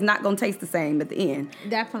cake is not going to taste the same at the end.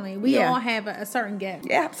 Definitely. We all have a certain gift.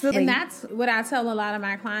 Yeah, absolutely. And that's what I tell a lot of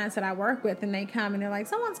my clients that I I work with, and they come and they're like,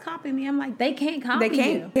 someone's copying me. I'm like, they can't copy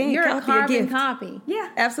you. Can't You're copy a carbon gift. copy. Yeah,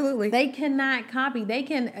 absolutely. They cannot copy. They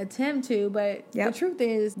can attempt to, but the truth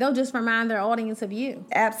is, they'll just remind their audience of you.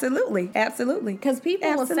 Absolutely. Absolutely. Because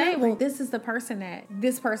people will say, well, this is the person that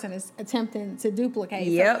this person is attempting to duplicate.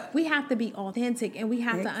 Yep. So we have to be authentic, and we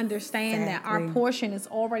have to understand that our portion is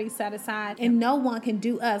already set aside, and no one can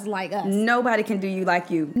do us like us. Nobody can do you like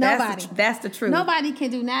you. Nobody. That's the truth. Nobody can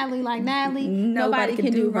do Natalie like Natalie. Nobody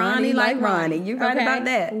can do Ronnie like Ronnie. You're right about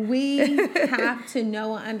that. We have to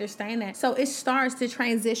know and understand that. So it starts to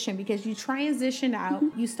transition, because you transitioned out,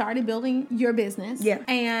 you started building your business,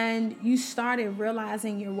 and you started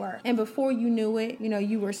realizing your worth. And before you knew it,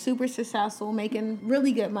 you were super successful, making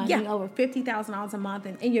really good money, over $50,000 a month,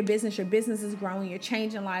 and in your business is growing, you're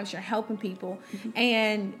changing lives, you're helping people.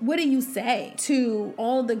 And what do you say to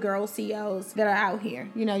all the girl CEOs that are out here?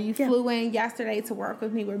 You flew in yesterday to work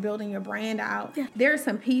with me. We're building your brand out. There are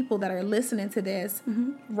some people that are listening to this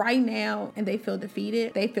right now, and they feel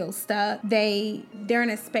defeated. They feel stuck. They're in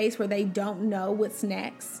a space where they don't know what's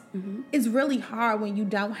next. It's really hard when you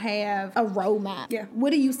don't have a roadmap.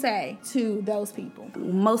 What do you say to those people?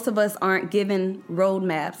 Most of us aren't given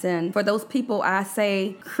roadmaps. And for those people, I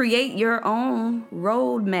say, create your own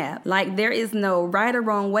roadmap. Like, there is no right or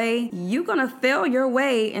wrong way. You're going to fail your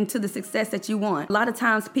way into the success that you want. A lot of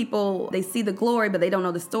times people, they see the glory, but they don't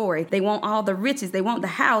know the story. They want all the riches. They want the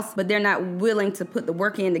house, but they're not willing to put the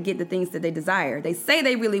work in to get the things that they desire. They say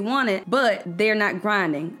they really want it, but they're not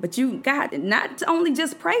grinding. But you got not to only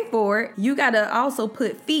just pray for it, you got to also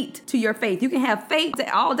put feet to your faith. You can have faith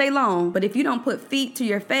all day long, but if you don't put feet to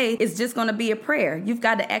your faith, it's just going to be a prayer. You've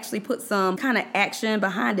got to actually put some kind of action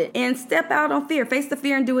behind it and step out on fear. Face the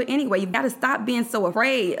fear and do it anyway. You've got to stop being so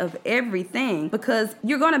afraid of everything, because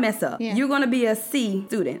you're going to mess up. You're going to be a C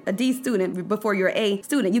student, a D student before you're A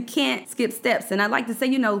student. You can't skip steps. And I like to say,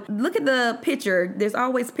 look at the picture. There's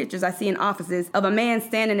always pictures I see in offices of a man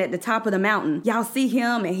standing at the top of the mountain. Y'all see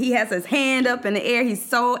him, and he has his hand up in the air. He's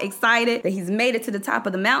so excited that he's made it to the top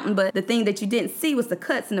of the mountain. But the thing that you didn't see was the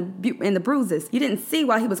cuts and the bruises. You didn't see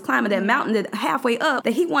while he was climbing that mountain that halfway up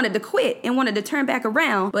that he wanted to quit and wanted to turn back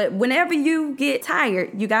around. But whenever you get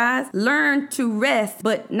tired, you guys, learn to rest,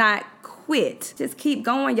 but not quit. Just keep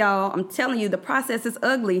going, y'all. I'm telling you, the process is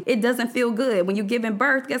ugly. It doesn't feel good. When you're giving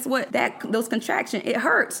birth, guess what? Those contractions, it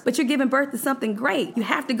hurts, but you're giving birth to something great. You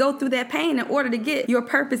have to go through that pain in order to get your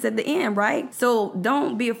purpose at the end, right? So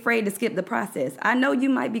don't be afraid to skip the process. I know you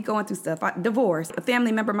might be going through stuff, divorce, a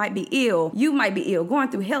family member might be ill, you might be ill,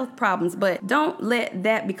 going through health problems, but don't let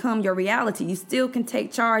that become your reality. You still can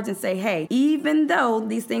take charge and say, hey, even though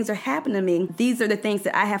these things are happening to me, these are the things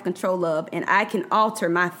that I have control of, and I can alter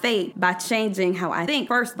my fate by changing how I think,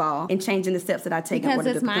 first of all, and changing the steps that I take. Because in order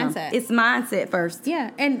it's to become. mindset. It's mindset first.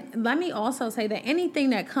 Yeah, and let me also say that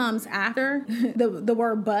anything that comes after the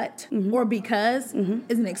word but or because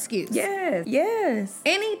is an excuse. Yes.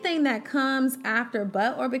 Anything that comes after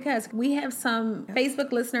but or because. We have some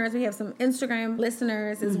Facebook listeners, we have some Instagram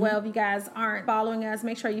listeners as well. If you guys aren't following us,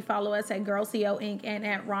 make sure you follow us at Girl CEO Inc. and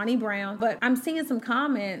at Ronnie Brown. But I'm seeing some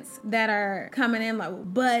comments that are coming in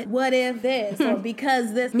like, but what if this or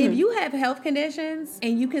because this. If you have health conditions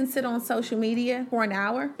and you can sit on social media for an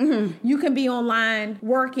hour, you can be online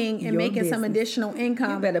working and making some additional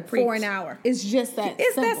income for an hour. It's just that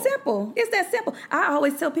simple. It's that simple. I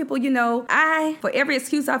always tell people, for every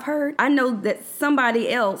excuse I've heard, I know that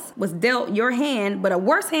somebody else was dealt your hand, but a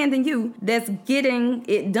worse hand than you, that's getting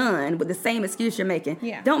it done with the same excuse you're making.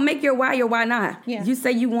 Yeah. Don't make your why not. Yeah. You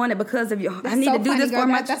say you want it because of I need to do this for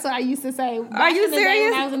my... That's what I used to say. Are you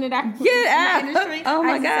serious? When I was in the industry. Oh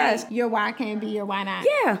my gosh. Your why can't be your why not.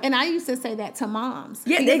 Yeah. And I used to say that to moms.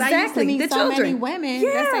 Yeah, because exactly. I used to meet the so children. many women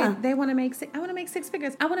that say they want to make I want to make 6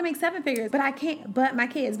 figures. I want to make 7 figures, but I can't. But my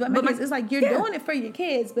kids. It's like you're doing it for your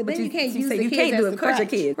kids, but then you can't use the kids. You can't do it because your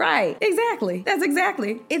kids. Right. Exactly. That's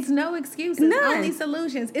exactly. It's no excuses. None. Only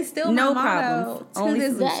solutions. It's still no my problems. motto Only to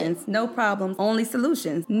this solutions. Day. No problems. Only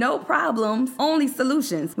solutions. No problems. Only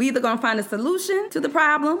solutions. We either gonna find a solution to the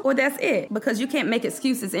problem or that's it. Because you can't make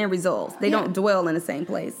excuses and results. They don't dwell in the same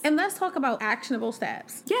place. And let's talk about actionable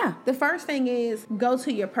steps. Yeah. The first thing is go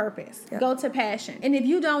to your purpose. Yep. Go to passion. And if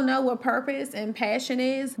you don't know what purpose and passion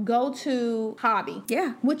is, go to hobby.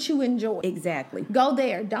 Yeah. What you enjoy. Exactly. Go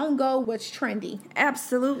there. Don't go what's trendy.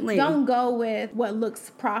 Absolutely. Don't go with what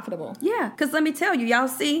looks profitable. Yeah. Because let me tell you, y'all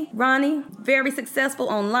see Ronnie, very successful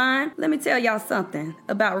online. Let me tell y'all something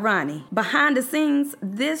about Ronnie. Behind the scenes,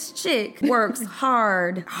 this chick works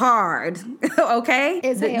hard. Okay?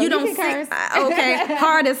 It's hell. You don't see. Okay.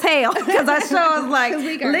 Hard as hell. pale because I sure was like, 'Cause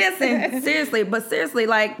we girls. listen, seriously,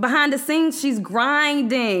 like behind the scenes, she's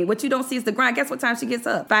grinding. What you don't see is the grind. Guess what time she gets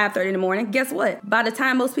up? 5:30 in the morning. Guess what? By the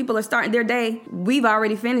time most people are starting their day, we've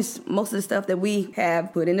already finished most of the stuff that we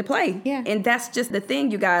have put into play. Yeah. And that's just the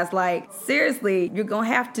thing, you guys. Like, seriously, you're going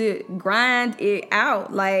to have to grind it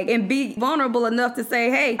out, like, and be vulnerable enough to say,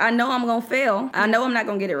 hey, I know I'm going to fail. I know I'm not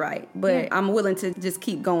going to get it right, but I'm willing to just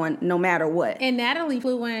keep going no matter what. And Natalie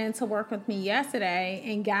flew in to work with me yesterday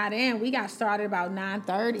and got in. We got started about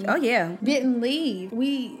 9:30. Oh, yeah. Didn't leave.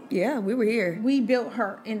 We were here. We built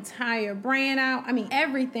her entire brand out. I mean,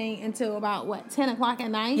 everything until about, 10 o'clock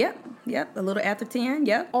at night? Yep. A little after 10.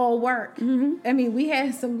 Yep. All work. Mm-hmm. I mean, we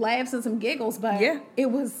had some laughs and some giggles, but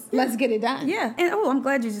it was, let's get it done. Yeah. And I'm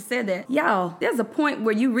glad you just said that. Y'all, there's a point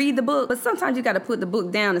where you read the book, but sometimes you got to put the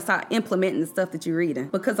book down and start implementing the stuff that you're reading.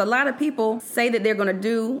 Because a lot of people say that they're going to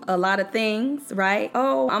do a lot of things, right?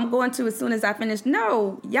 Oh, I'm going to as soon as I finish.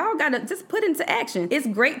 No, y'all got to just put into action. It's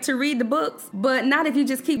great to read the books, but not if you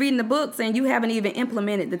just keep reading the books and you haven't even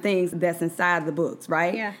implemented the things that's inside the books,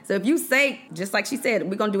 right? Yeah. So if you say, just like she said,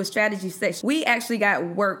 we're going to do a strategy section. We actually got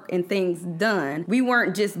work and things done. We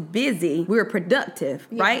weren't just busy. We were productive,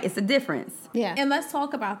 right? It's a difference. Yeah. And let's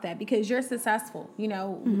talk about that because you're successful. You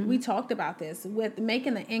know, we talked about this with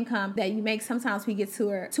making the income that you make. Sometimes we get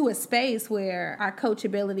to a space where our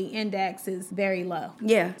coachability index is very low.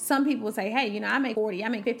 Yeah. Some people say, hey, you know, I make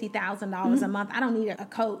 $50,000 a month. I don't need a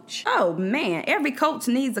coach. Oh, man. Every coach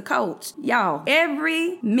needs a coach. Y'all,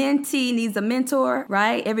 every mentee needs a mentor,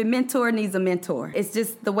 right? Every mentor needs a mentor. It's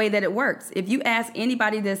just the way that it works. If you ask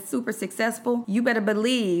anybody that's super successful, you better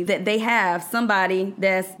believe that they have somebody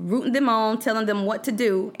that's rooting them on, telling them what to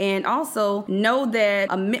do, and also know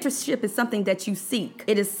that a mentorship is something that you seek.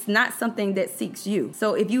 It is not something that seeks you.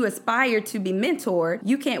 So if you aspire to be mentored,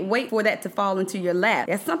 you can't wait for that to fall into your lap.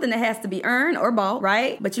 That's something that has to be earned or bought,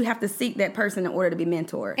 right? But you have to seek that person in order to be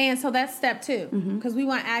mentored. And so that's step 2, because we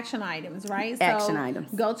want action items, right? Action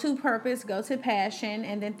items. Go to purpose, go to passion,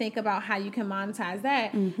 and then think about how you can monetize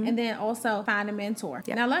that. And then also find a mentor.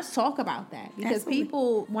 Now let's talk about that because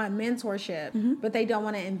people want mentorship, but they don't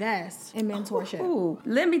want to invest in mentorship. Ooh,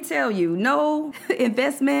 let me tell you, no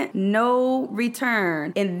investment, no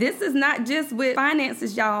return. And this is not just with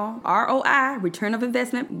finances, y'all. ROI, return of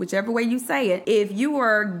investment, whichever way you say it. If you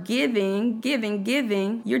are giving,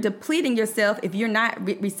 you're depleting yourself if you're not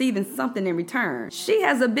receiving something in return. She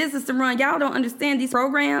has a business to run. Y'all don't understand these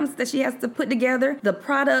programs that she has to put together, the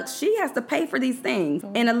products. She has to pay for these things.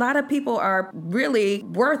 And a lot of people are really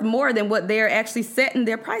worth more than what they're actually setting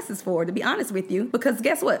their prices for, to be honest with you. Because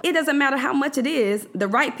guess what? It doesn't matter how much it is, the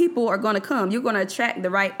right people are going to come. You're going to attract the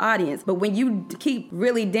right audience. But when you keep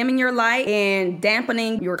really dimming your light and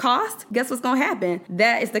dampening your cost, guess what's going to happen?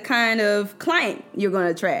 That is the kind of client you're going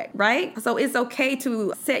to attract, right? So it's okay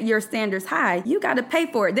to set your standards high. You got to pay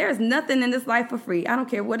for it. There's nothing in this life for free. I don't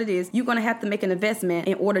care what it is. You're going to have to make an investment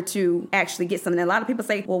in order to actually get something. And a lot of people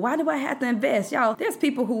say, well, why do I have to invest? Y'all, there's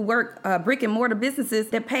people who work brick and mortar businesses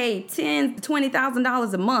that pay $10,000 to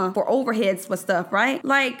 $20,000 a month for overheads for stuff, right?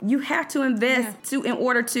 Like, you have to invest in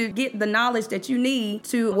order to get the knowledge that you need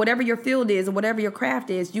to whatever your field is or whatever your craft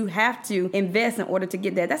is. You have to invest in order to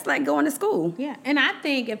get that. That's like going to school. Yeah. And I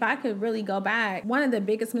think if I could really go back, one of the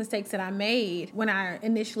biggest mistakes that I made when I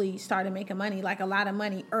initially started making money, like a lot of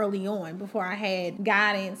money early on, before I had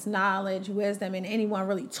guidance, knowledge, wisdom, and anyone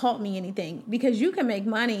really taught me anything, because you can make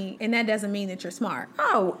money and that doesn't mean that you're smart.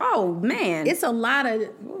 Oh man. It's a lot of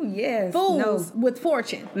fools with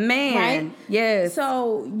fortune. Man. Right? Yes.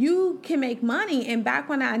 So you can make money. And back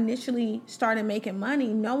when I initially started making money,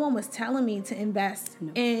 no one was telling me to invest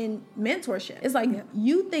in mentorship. It's like,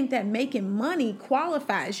 you think that making money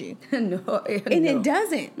qualifies you. It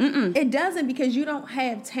doesn't. It doesn't, because you don't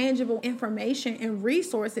have tangible information and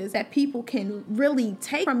resources that people can really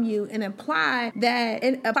take from you and apply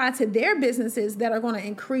to their businesses that are going to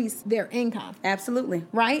increase their income. Absolutely.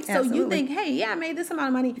 Right? Absolutely. So you think, hey, yeah, I made this amount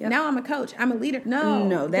of money. Yep. Now I'm a coach. I'm a leader.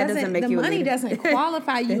 No, that doesn't make you a leader. The money doesn't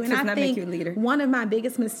qualify you. And I think one of my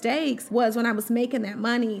biggest mistakes was when I was making that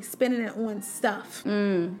money, spending it on stuff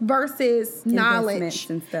versus knowledge.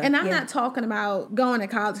 And I'm not talking about going to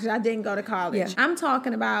college, because I didn't go to college. Yeah. I'm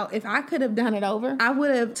talking about, if I could have done it over, I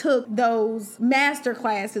would have took those master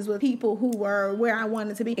classes with people who were where I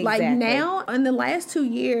wanted to be. Exactly. Like now, in the last 2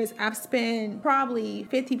 years, I've spent probably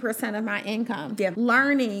 50% of my income learning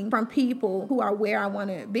learning from people who are where I want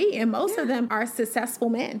to be. And most of them are successful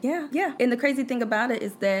men. Yeah, yeah. And the crazy thing about it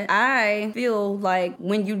is that I feel like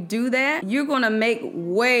when you do that, you're going to make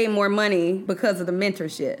way more money because of the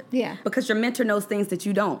mentorship. Yeah. Because your mentor knows things that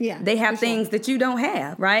you don't. Yeah, They have for sure. things that you don't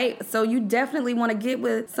have, right? So you definitely want to get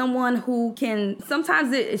with someone who can,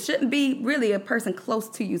 sometimes it shouldn't be really a person close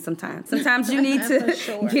to you sometimes. Sometimes you need For to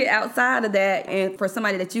sure. get outside of that and for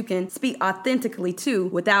somebody that you can speak authentically to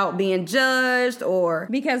without being judged or...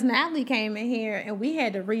 Because Natalie came in here and we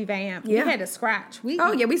had to revamp. Yeah. We had to scratch. We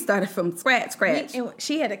started from scratch. and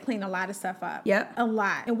she had to clean a lot of stuff up. Yep. A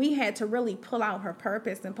lot. And we had to really pull out her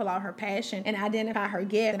purpose and pull out her passion and identify her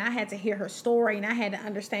gift. And I had to hear her story and I had to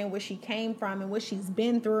understand where she came from and what she's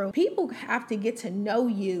been through. People have to get to know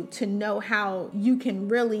you to know how you can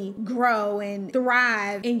really grow and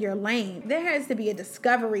thrive in your lane. There has to be a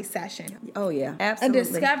discovery session. Oh, yeah. A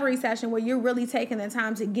Absolutely. discovery session where you're really taking the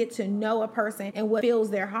time to get to know a person and what fills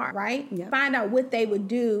their heart, right? Yep. Find out what they would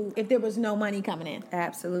do if there was no money coming in.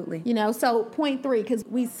 Absolutely. You know, so point 3, because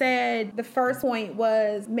we said the first point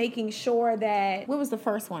was making sure that, what was the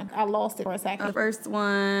first one? I lost it for a second. First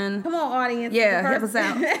one. Come on, audience. Yeah, The help us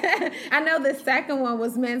out. I know the second one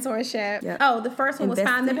was mentorship. Yep. Oh, the first one was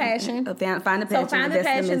find the passion. Find the So passion. find the invest in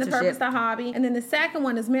passion, the mentorship. purpose, the hobby. And then the second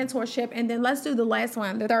one is mentorship. And then let's do the last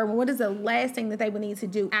one, the third one. What is the last thing that they would need to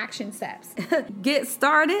do? Action steps. Get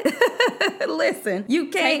started. Listen, you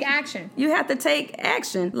can't Take action. You have to take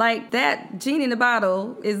action. Like that genie in the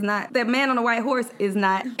bottle is not, that man on the white horse is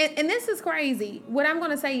not. And this is crazy. What I'm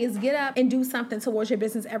going to say is get up and do something towards your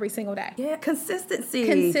business every single day. Yeah, consistency.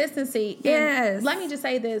 Consistency. Yes. And let me just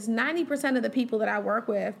say this, 90% of the people that I work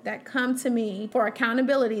with that come to me for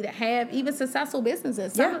accountability that have even successful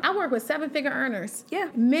businesses. Yeah. I work with 7-figure earners. Yeah.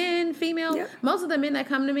 Men, female. Yeah. Most of the men that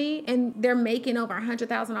come to me and they're making over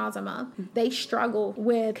 $100,000 a month, they struggle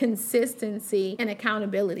with consistency and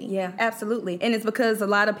accountability. Yeah, absolutely. And it's because a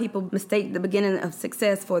lot of people mistake the beginning of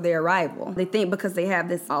success for their arrival. They think because they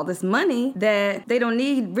have all this money that they don't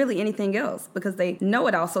need really anything else because they know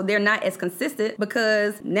it all. So they're not as consistent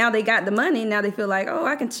because now they got the money. Now they feel like, oh,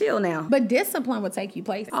 I can chill now. But discipline will take you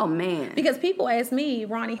places. Oh, man. Because people ask me,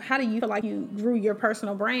 Ronnie, how do you feel like you grew your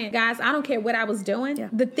personal brand? Guys, I don't care what I was doing. Yeah.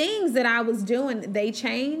 The things that I was doing, they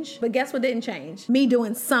changed. But guess what didn't change? Me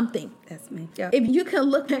doing something. That's me. Yeah. If you can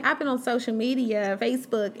look, I've been on social media,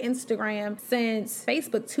 Facebook, Instagram, since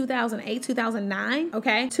Facebook 2008, 2009,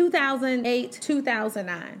 okay? 2008,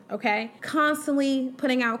 2009, okay? Constantly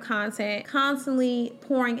putting out content, constantly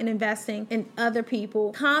pouring and investing in other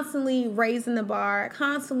people, constantly raising the bar,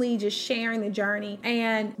 constantly just sharing the journey,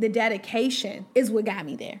 and the dedication is what got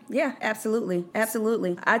me there. Yeah, absolutely.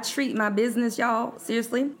 Absolutely. I treat my business, y'all,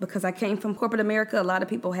 seriously, because I came from corporate America. A lot of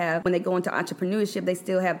people have, when they go into entrepreneurship, they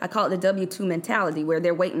still have, I call it the W-2 mentality, where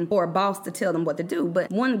they're waiting for a boss to tell them what to do. But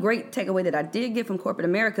one great takeaway that I did get from corporate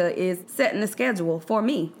America is setting a schedule for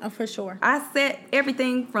me. Oh, for sure. I set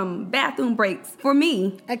everything from bathroom breaks for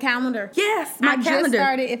me. A calendar. Yes, I my just calendar.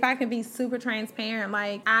 started, if I can be super transparent,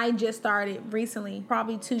 like I just started recently,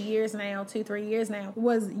 probably 2 years now, 2-3 years now,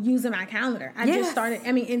 was using my calendar. I Yes. just started,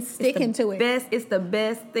 and sticking to it. It's the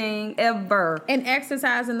best thing ever. And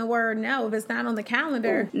exercising the word no. If it's not on the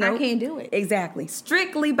calendar, Nope. I can't do it. Exactly.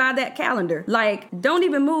 Strictly by that calendar. Like, don't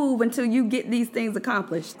even move until you get these things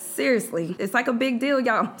accomplished. Seriously. It's like a big deal,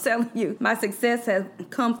 y'all. I'm telling you. My success has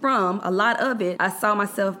come from, a lot of it, I saw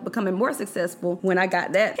myself becoming more successful when I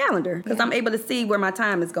got that calendar. Because I'm able to see where my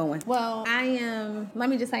time is going. Well, let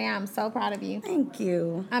me just say, I'm so proud of you. Thank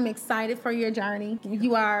you. I'm excited for your journey.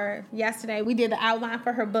 You are, yesterday, we did the outline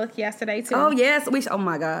for her book yesterday, too. Oh, yes. Oh,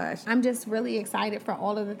 my gosh. I'm just really excited for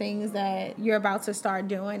all of the things that you're about to start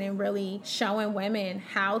doing and really showing women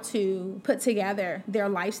how to put together their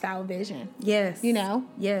lifestyle vision. Yes. You know?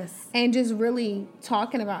 Yes. And just really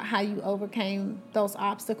talking about how you overcame those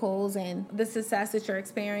obstacles and the success that you're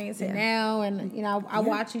experiencing now. And, you know, I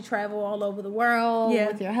watch you travel all over the world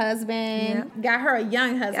with your husband. Yeah. Got her a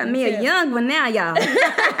young husband. Got me a young one now, y'all.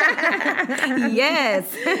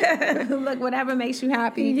 Yes. Look, whatever makes you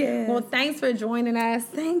happy. Yes. Well, thanks for joining us.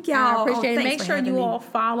 Thank y'all. I appreciate it. Thanks Make for sure having you me. all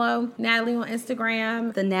follow Natalie on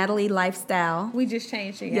Instagram. The Natalie Lifestyle. We just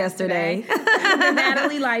changed it Yesterday. The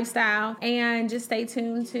Natalie Lifestyle. And just stay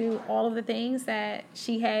tuned to all of the things that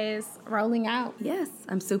she has rolling out. Yes.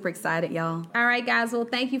 I'm super excited, y'all. All right, guys. Well,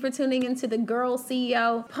 thank you for tuning into the Girl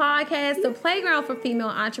CEO podcast, the playground for female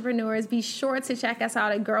entrepreneurs. Be sure to check us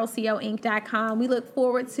out at girlceoinc.com. We look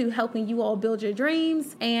forward to helping you all build your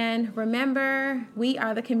dreams. And remember, we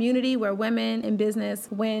are the community where women in business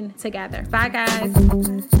win together. Bye, guys.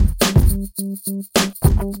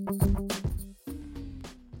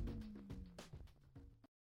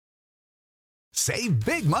 Save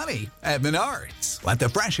big money at Menards. Let the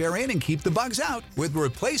fresh air in and keep the bugs out with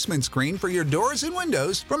replacement screen for your doors and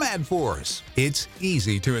windows from AdForce. It's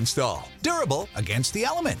easy to install, durable against the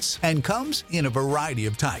elements, and comes in a variety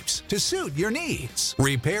of types to suit your needs.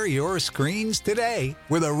 Repair your screens today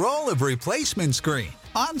with a roll of replacement screen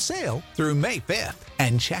on sale through May 5th.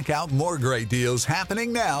 And check out more great deals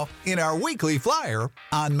happening now in our weekly flyer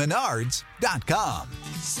on Menards.com.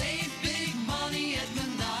 Save